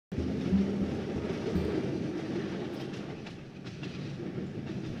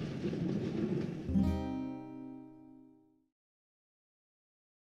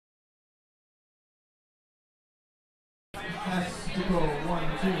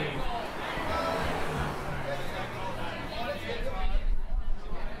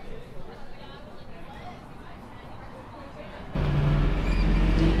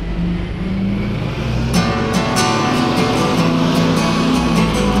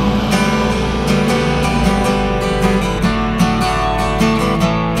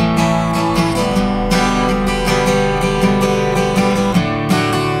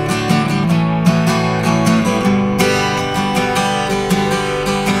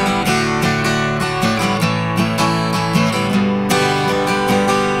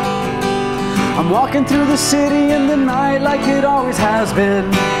Walking through the city in the night like it always has been,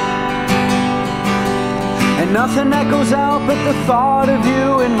 and nothing echoes out but the thought of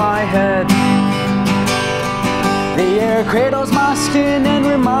you in my head. The air cradles my skin and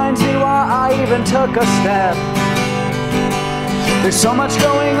reminds me why I even took a step. There's so much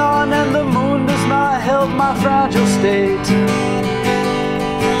going on and the moon does not help my fragile state.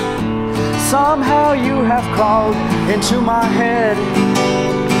 Somehow you have crawled into my head.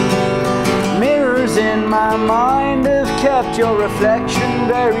 Mirrors in my mind have kept your reflection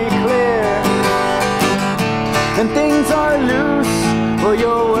very clear. And things are loose, well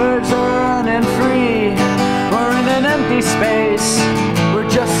your words are running free. We're in an empty space, we're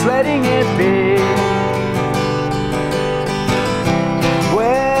just letting it be.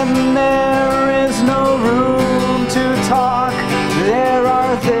 When there is no room to talk, there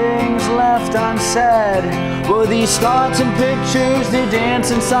are things left unsaid. Well, these thoughts and pictures, they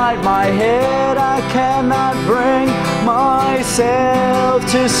dance inside my head. I cannot bring myself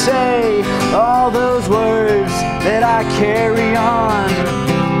to say all those words that I carry on.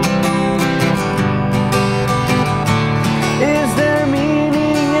 Is there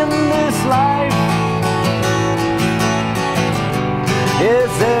meaning in this life?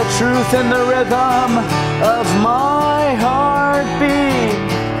 Is there truth in the rhythm of my heartbeat?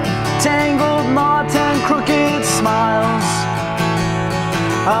 Tangled knots and crooked smiles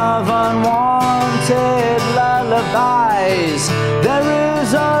of unwanted lullabies. There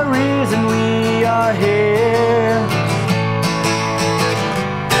is a reason we are here.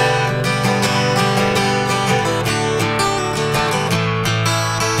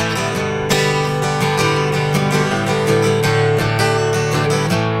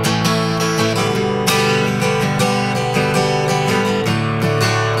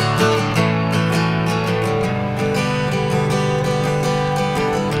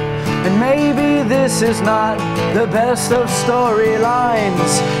 And maybe this is not the best of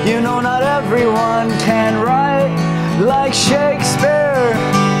storylines. You know, not everyone can write like Shakespeare.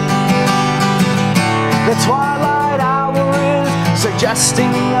 The twilight hour is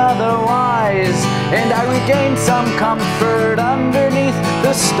suggesting otherwise, and I regain some comfort underneath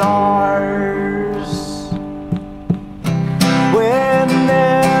the stars. When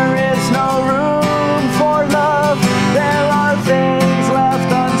there is no room for love, there are things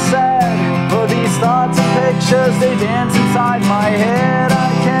left unsaid. For these thoughts and pictures, they dance inside my head.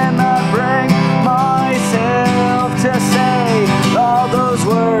 I cannot bring myself to say all those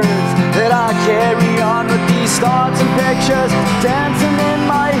words that I carry on. With these thoughts and pictures dancing in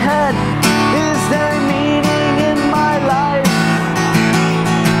my head, is there meaning in my life?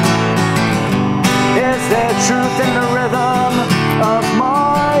 Is there truth in the rhythm of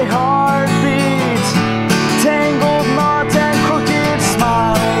my heartbeat? Tangled knots and crooked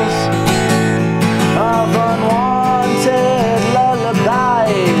smiles of unwanted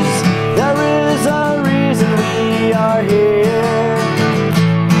lullabies. There is a reason we are here.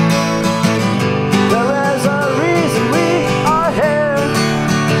 There is a reason we are here.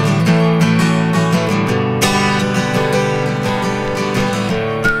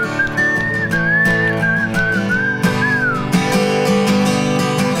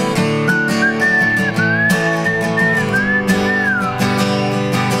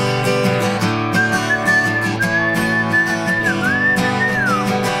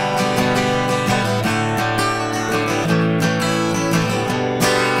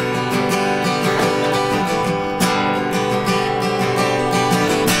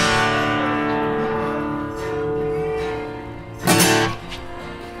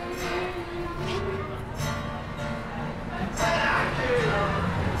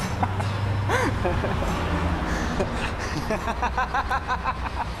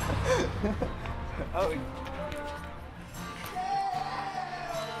 Oh.